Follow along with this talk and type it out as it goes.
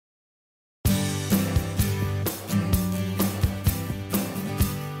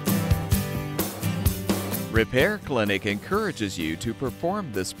Repair Clinic encourages you to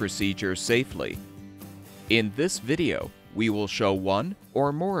perform this procedure safely. In this video, we will show one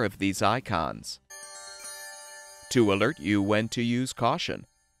or more of these icons to alert you when to use caution.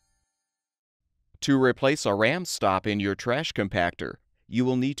 To replace a ram stop in your trash compactor, you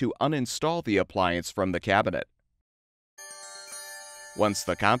will need to uninstall the appliance from the cabinet. Once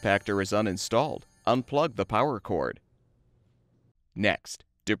the compactor is uninstalled, unplug the power cord. Next,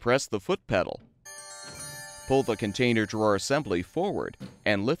 depress the foot pedal. Pull the container drawer assembly forward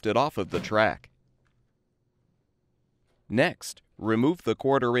and lift it off of the track. Next, remove the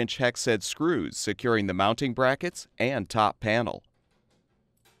 1/4-inch hex head screws securing the mounting brackets and top panel.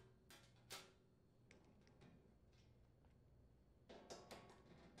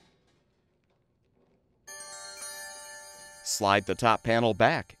 Slide the top panel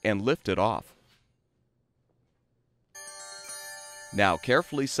back and lift it off. Now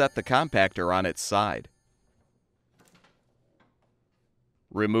carefully set the compactor on its side.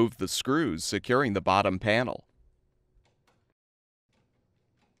 Remove the screws securing the bottom panel.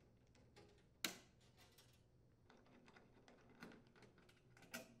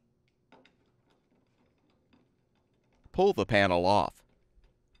 Pull the panel off.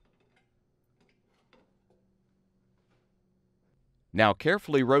 Now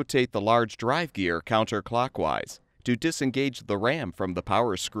carefully rotate the large drive gear counterclockwise to disengage the ram from the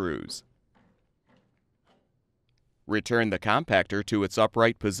power screws. Return the compactor to its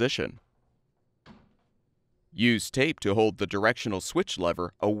upright position. Use tape to hold the directional switch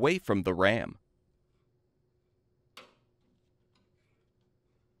lever away from the ram.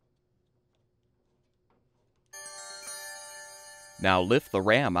 Now lift the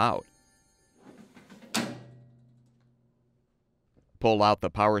ram out. Pull out the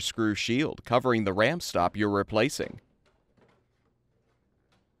power screw shield covering the ram stop you're replacing.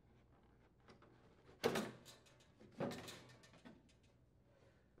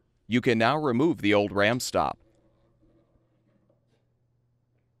 You can now remove the old ram stop.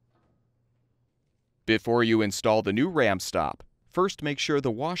 Before you install the new ram stop, first make sure the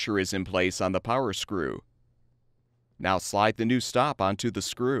washer is in place on the power screw. Now slide the new stop onto the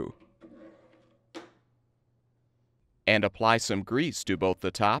screw. And apply some grease to both the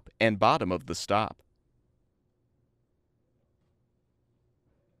top and bottom of the stop.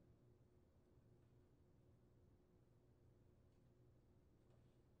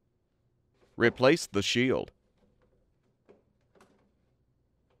 Replace the shield.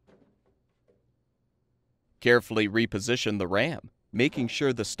 Carefully reposition the ram, making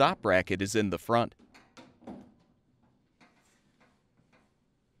sure the stop bracket is in the front.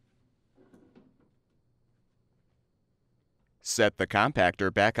 Set the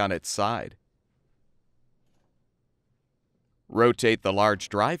compactor back on its side. Rotate the large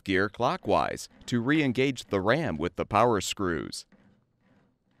drive gear clockwise to re-engage the ram with the power screws.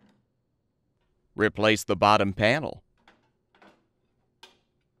 Replace the bottom panel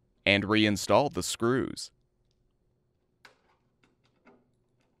and reinstall the screws.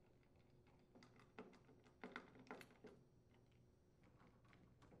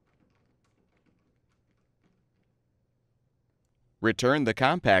 Return the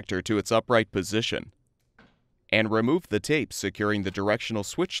compactor to its upright position and remove the tape securing the directional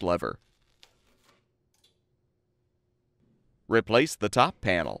switch lever. Replace the top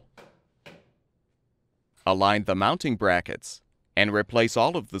panel. Align the mounting brackets and replace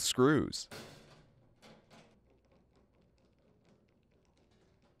all of the screws.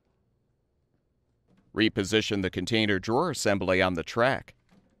 Reposition the container drawer assembly on the track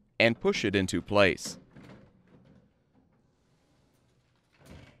and push it into place.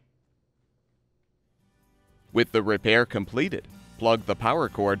 With the repair completed, plug the power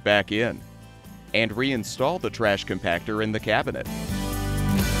cord back in and reinstall the trash compactor in the cabinet.